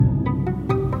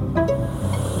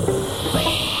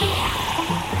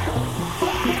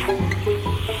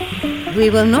We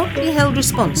will not be held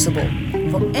responsible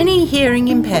for any hearing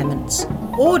impairments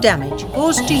or damage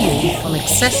caused to you from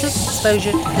excessive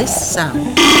exposure to this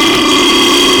sound.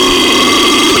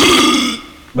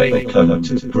 Welcome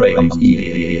to Graham's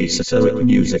Esoteric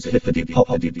Music Hippity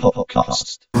Poppity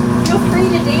Podcast. Feel free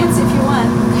to dance if you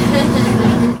want.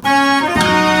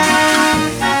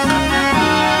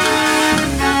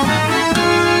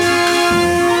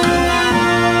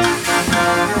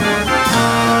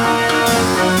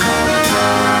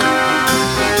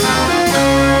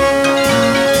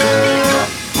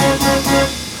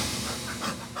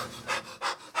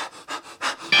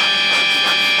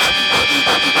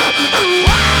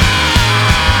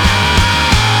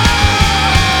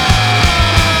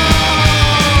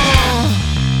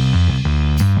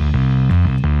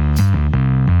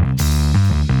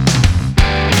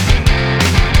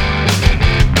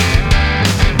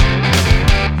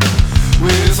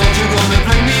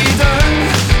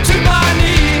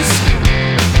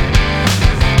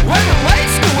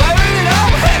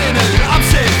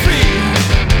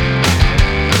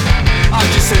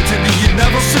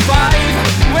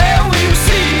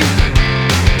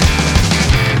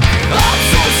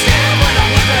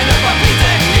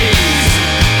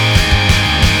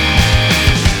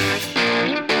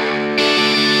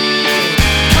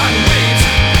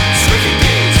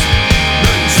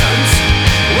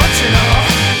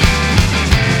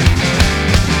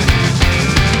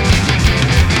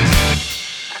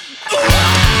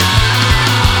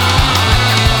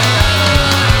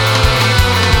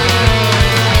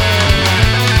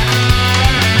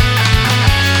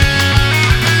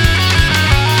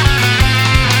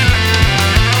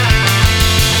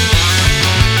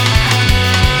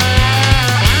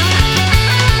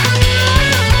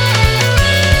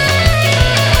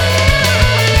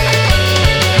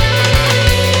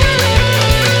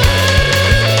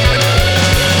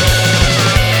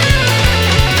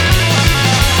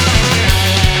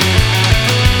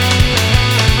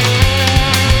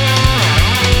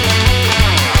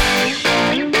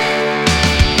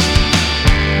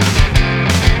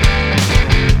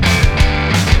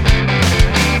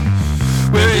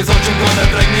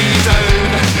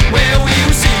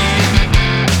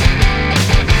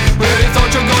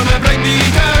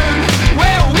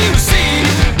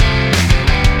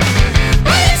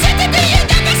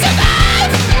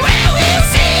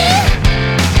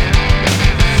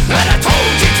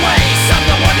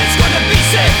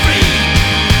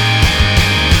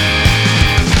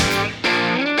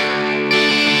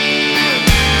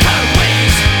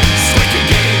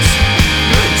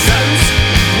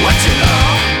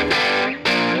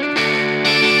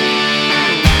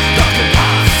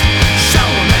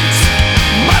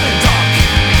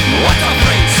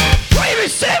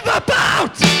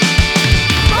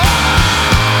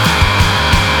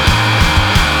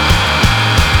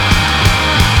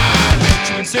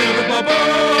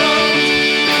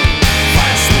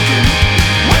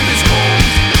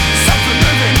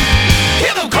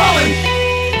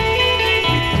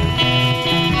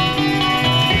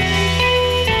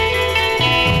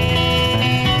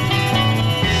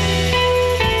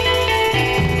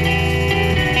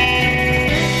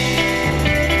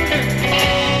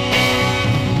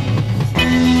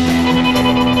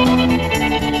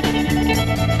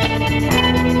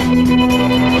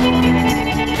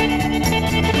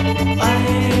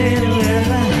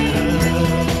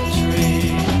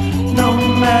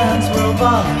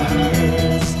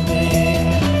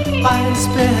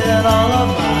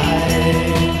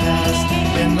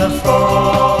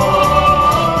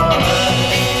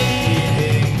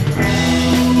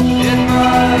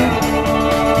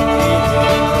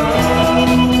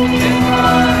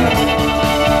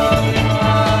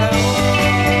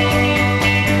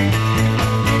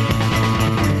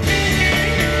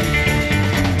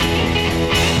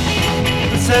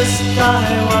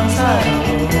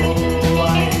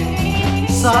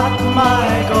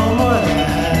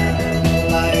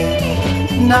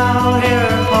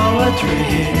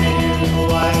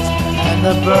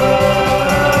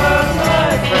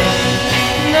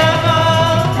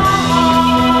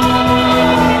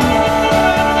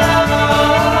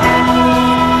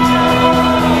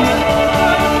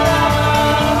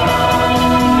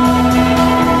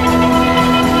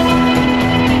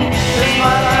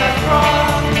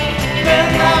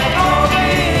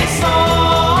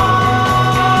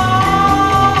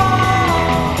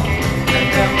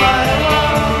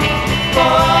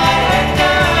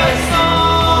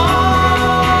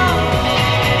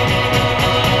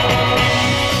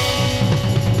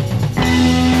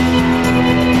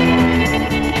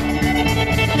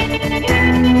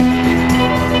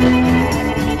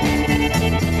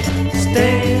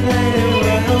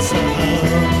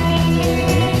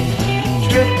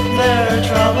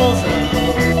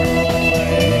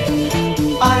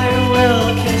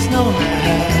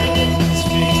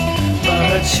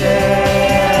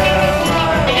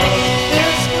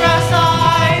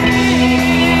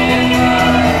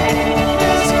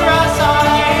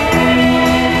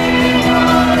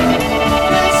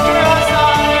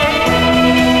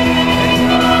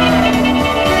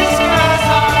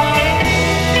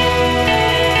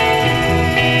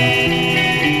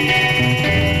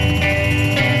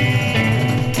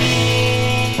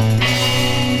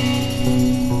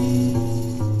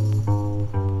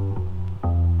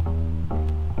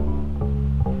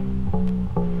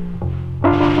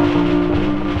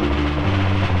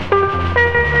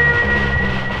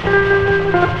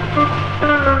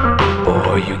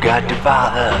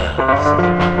 fathers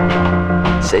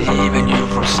saving you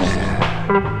from sin,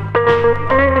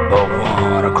 but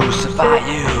wanna crucify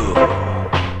you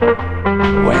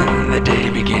when the day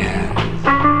begins.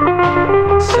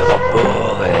 Silver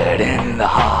bullet in the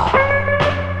heart,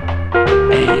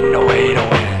 ain't no way to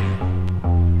win.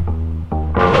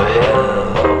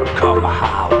 Well, come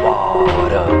high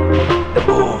water, the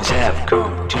wolves have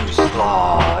come to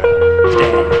slaughter.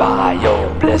 Stand by your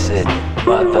blessed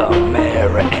Mother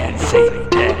Mary, and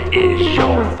Satan is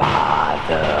your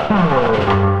father.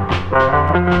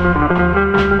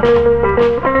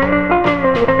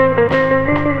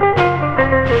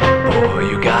 Oh,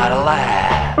 you gotta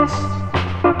last,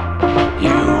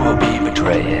 you will be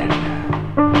betraying.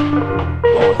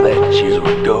 Won't let you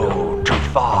go too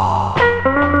far,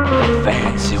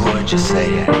 fancy what you're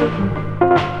saying.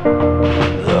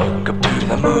 Look up to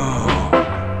the moon,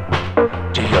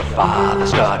 to your father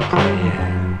start praying.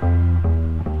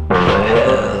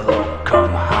 Well,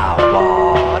 come high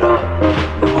water,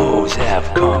 the wolves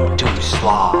have come to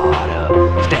slaughter.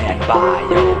 Stand by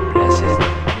your blessed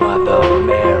Mother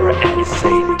Mary, and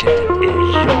Satan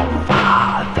is your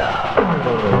father.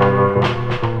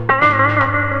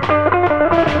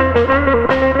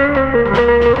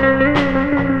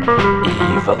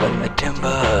 Evil in the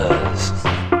timbers,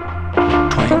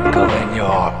 twinkle in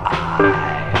your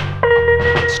eye.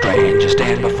 Stranger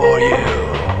stand before you,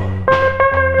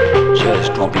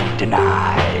 just won't be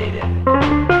denied.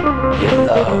 Your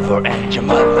lover and your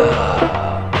mother,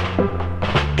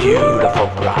 beautiful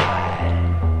bride.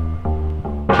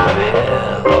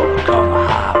 Hello, come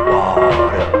high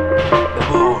water, the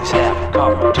wolves have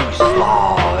come to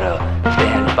slaughter.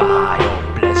 Stand by your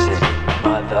blessed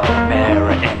Mother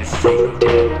Mary, and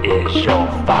Satan is your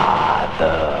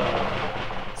father.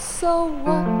 So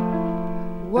what?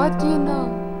 What do you know?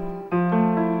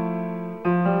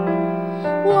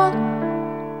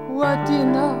 What do you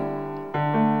know?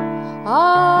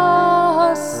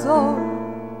 Ah, so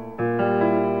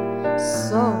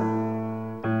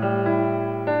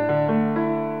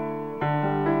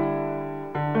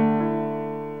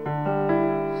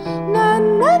na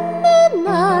na na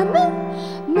na na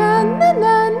na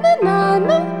na na na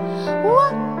na.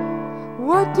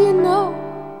 What do you know?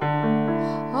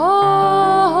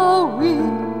 Ah, we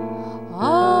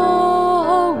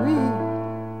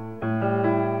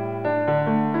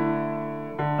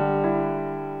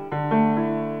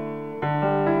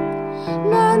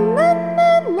na na na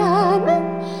na na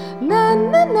na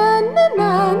na na na na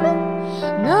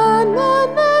na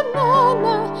na na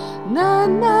na na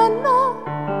na na.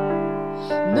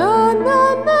 No, no,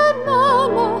 no, no,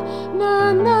 no, no,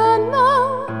 no, no,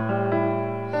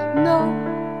 no,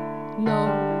 no,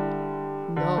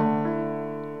 no.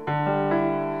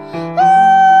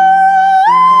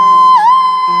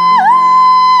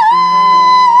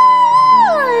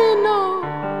 I know.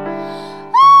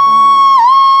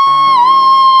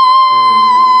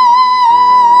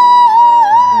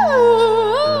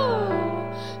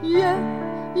 Yeah,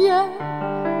 yeah,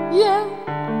 yeah.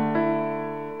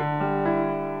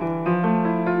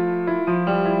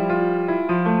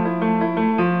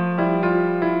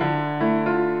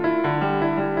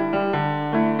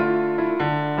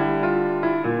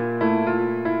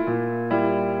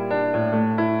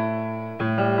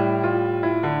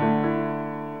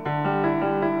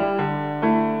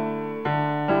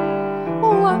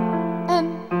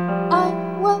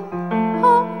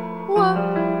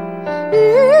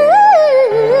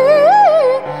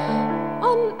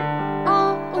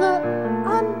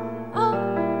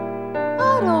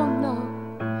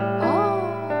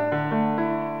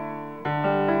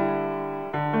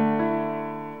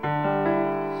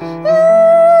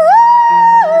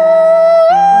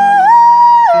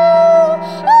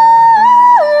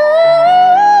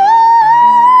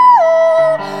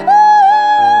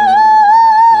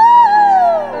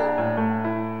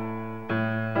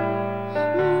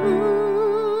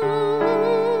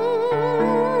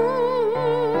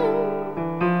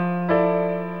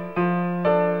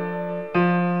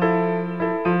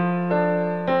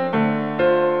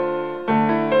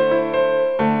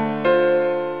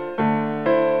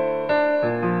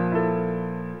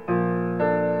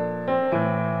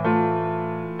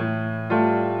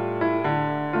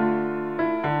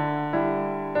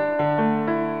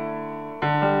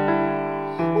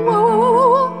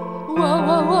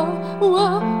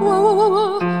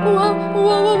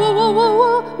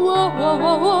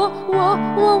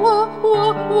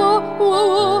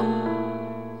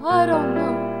 I don't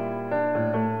know.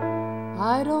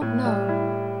 I don't know.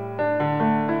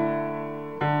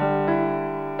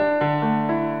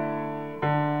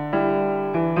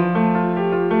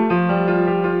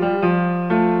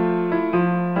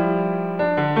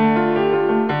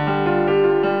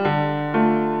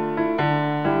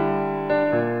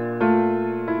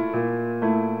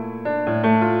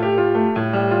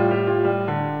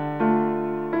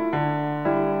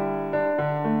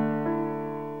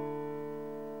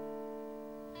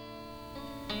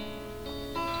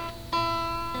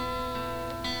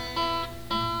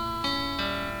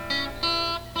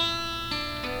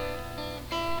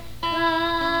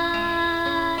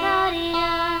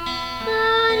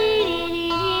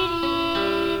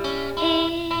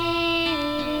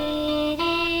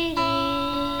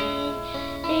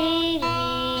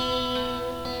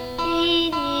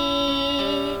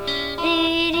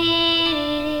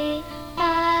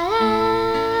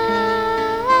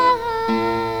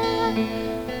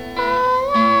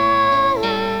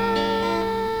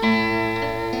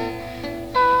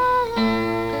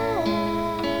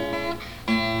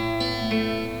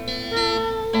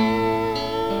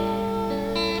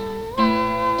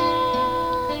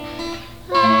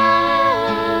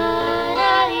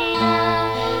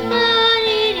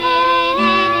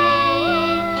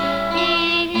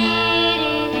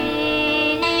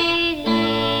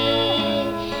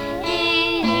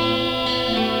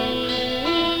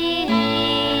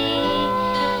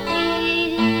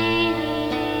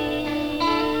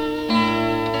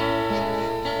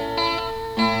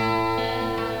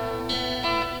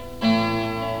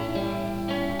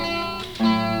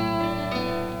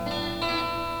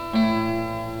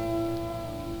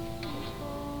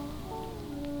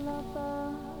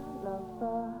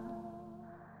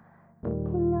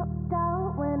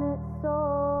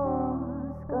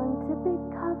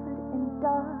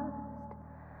 dust.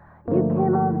 You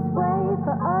came all this way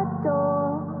for a door,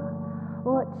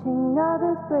 watching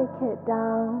others break it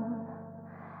down.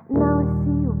 Now I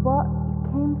see what you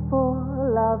came for,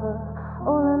 lover.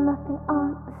 All or nothing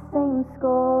aren't the same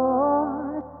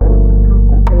score.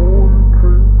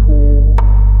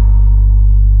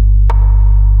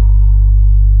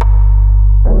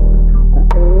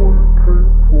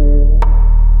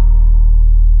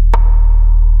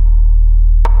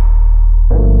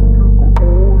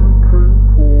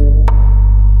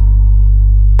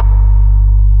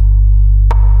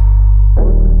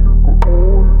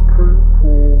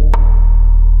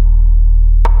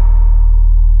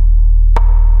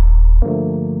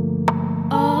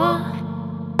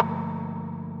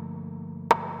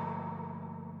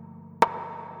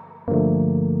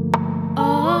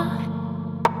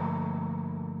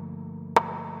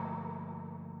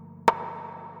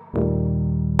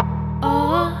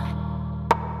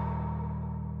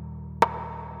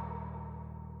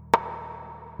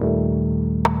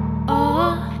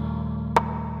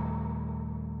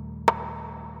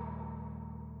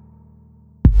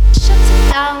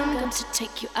 To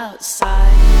take you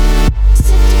outside,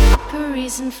 setting up a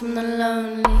reason from the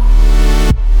lonely.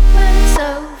 When it's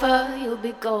over, you'll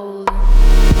be golden.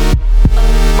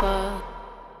 Over,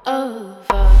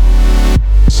 over.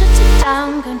 Shut it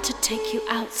down, going to take you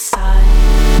outside,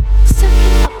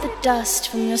 soaking up the dust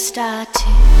from your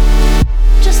statue.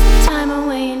 Just the time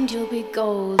away and you'll be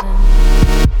golden.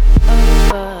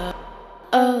 Over,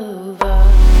 over.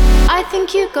 I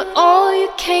think you got all you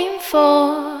came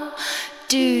for.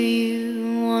 Do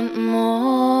you want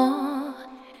more?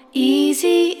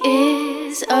 Easy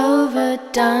is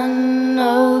overdone,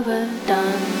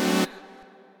 overdone.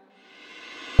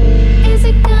 Is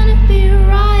it gonna be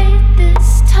right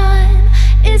this time?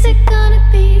 Is it gonna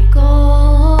be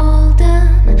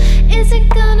golden? Is it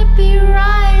gonna be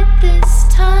right this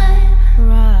time?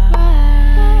 Right.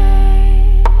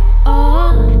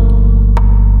 Oh.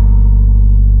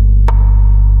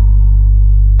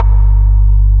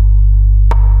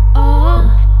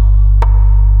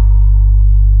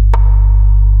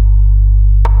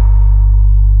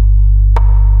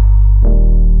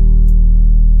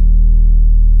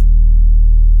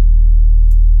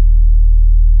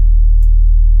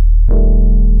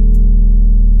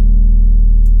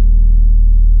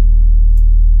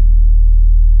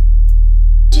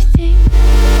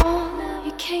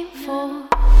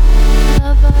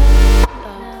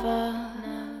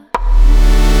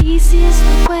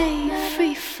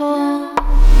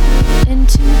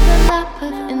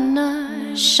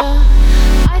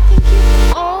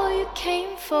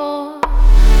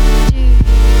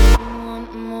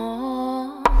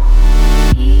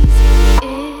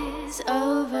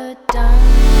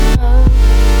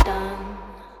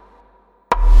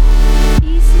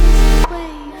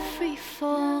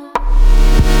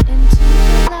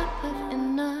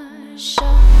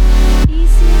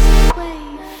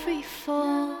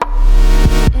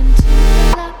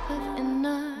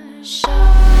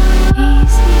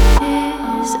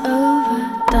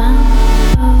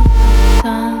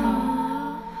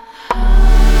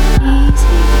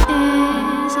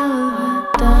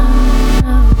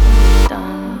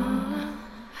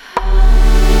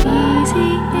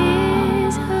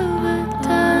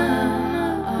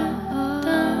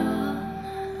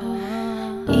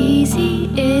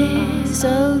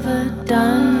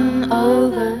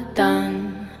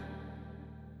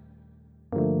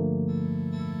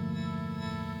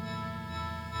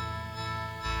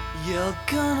 You're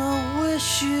gonna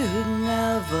wish you'd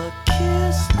never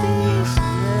kissed these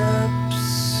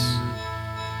lips.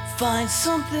 Find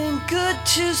something good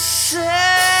to say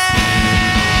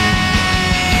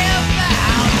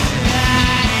about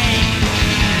tonight.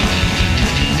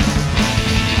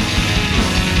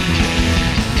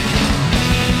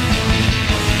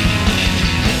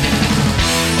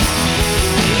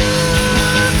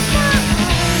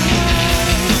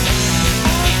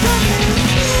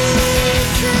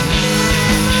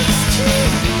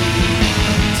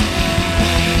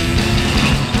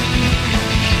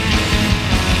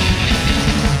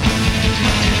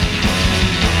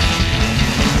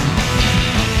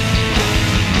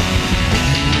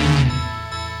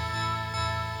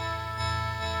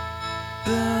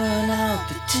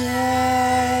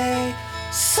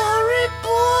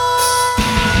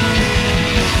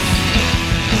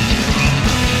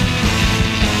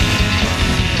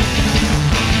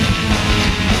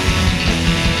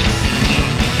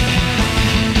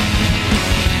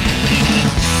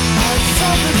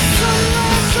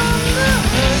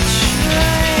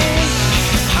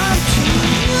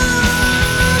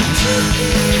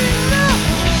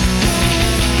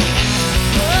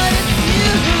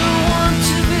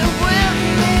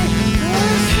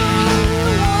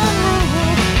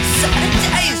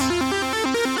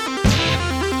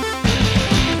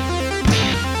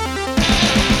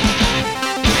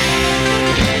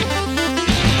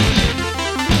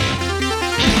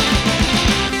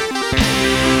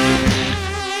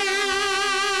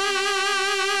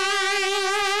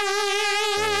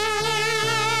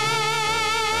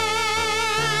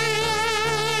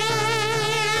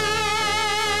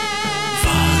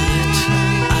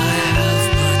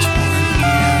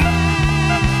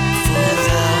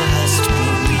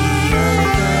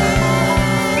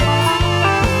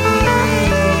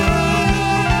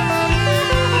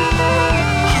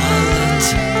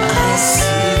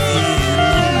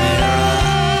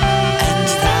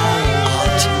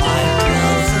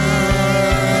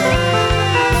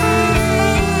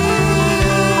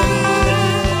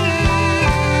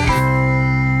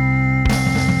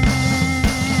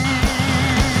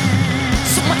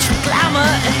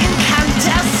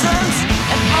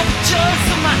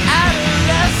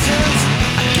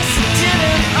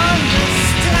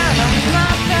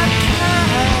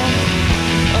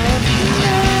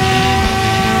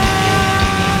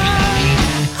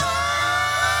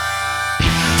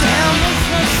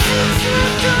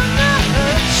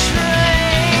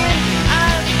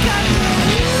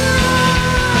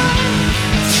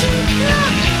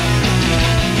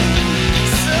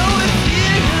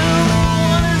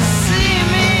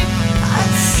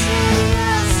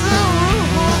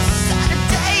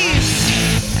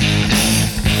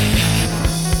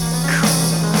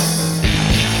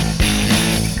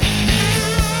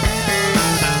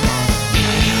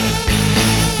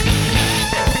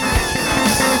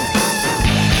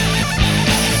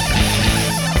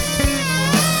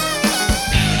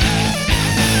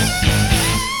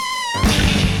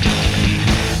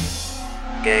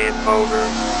 Game over.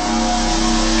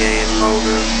 Game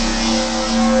over.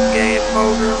 Game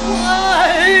over. Why?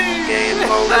 Game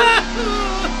over.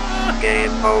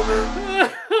 Game over.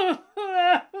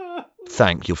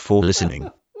 Thank you for listening.